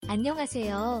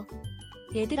안녕하세요.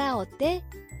 얘들아 어때?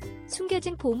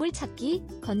 숨겨진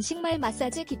보물찾기, 건식말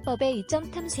마사지 기법의 이점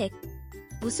탐색.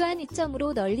 우수한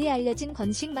이점으로 널리 알려진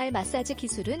건식말 마사지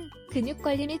기술은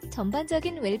근육관리 및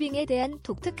전반적인 웰빙에 대한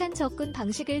독특한 접근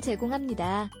방식을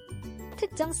제공합니다.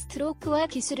 특정 스트로크와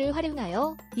기술을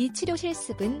활용하여 이 치료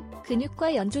실습은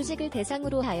근육과 연조직을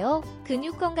대상으로 하여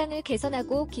근육 건강을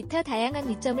개선하고 기타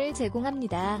다양한 이점을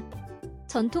제공합니다.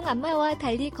 전통 안마와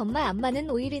달리 건마 안마는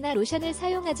오일이나 로션을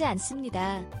사용하지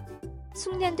않습니다.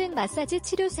 숙련된 마사지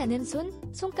치료사는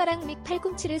손가락 및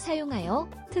팔꿈치를 사용하여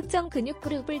특정 근육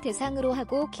그룹을 대상으로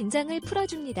하고 긴장을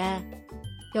풀어줍니다.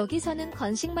 여기서는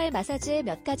건식말 마사지의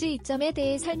몇 가지 이점에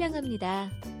대해 설명합니다.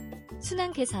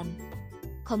 순환 개선.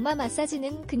 건마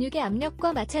마사지는 근육의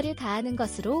압력과 마찰을 가하는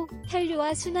것으로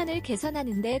혈류와 순환을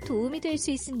개선하는 데 도움이 될 수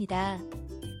있습니다.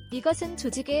 이것은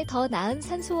조직에 더 나은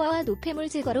산소화와 노폐물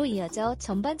제거로 이어져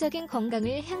전반적인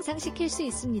건강을 향상시킬 수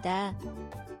있습니다.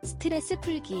 스트레스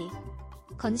풀기.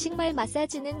 건식말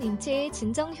마사지는 인체에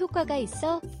진정 효과가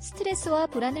있어 스트레스와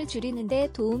불안을 줄이는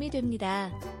데 도움이 됩니다.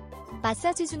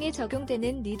 마사지 중에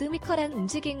적용되는 리드미컬한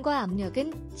움직임과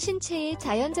압력은 신체의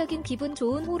자연적인 기분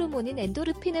좋은 호르몬인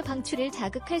엔도르핀의 방출을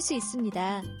자극할 수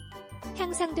있습니다.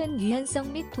 향상된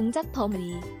유연성 및 동작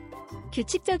범위.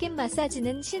 규칙적인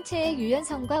마사지는 신체의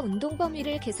유연성과 운동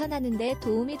범위를 개선하는 데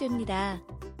도움이 됩니다.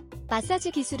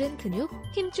 마사지 기술은 근육,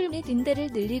 힘줄 및 인대를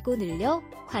늘리고 늘려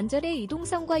관절의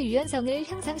이동성과 유연성을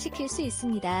향상시킬 수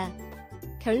있습니다.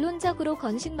 결론적으로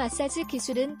건식 마사지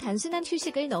기술은 단순한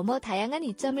휴식을 넘어 다양한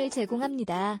이점을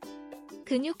제공합니다.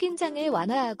 근육 긴장을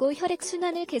완화하고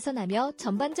혈액순환을 개선하며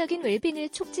전반적인 웰빙을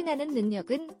촉진하는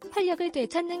능력은 활력을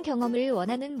되찾는 경험을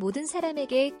원하는 모든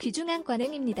사람에게 귀중한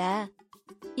관행입니다.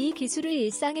 이 기술을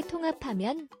일상에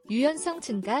통합하면 유연성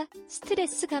증가,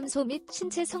 스트레스 감소 및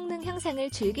신체 성능 향상을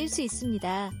즐길 수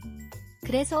있습니다.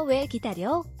 그래서 왜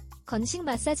기다려? 건식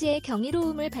마사지의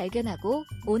경이로움을 발견하고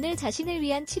오늘 자신을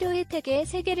위한 치료 혜택의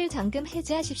세계를 잠금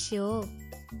해지하십시오.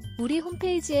 우리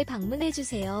홈페이지에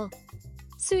방문해주세요.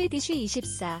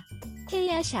 스위디쉬24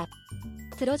 헤이아샵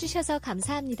들어주셔서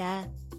감사합니다.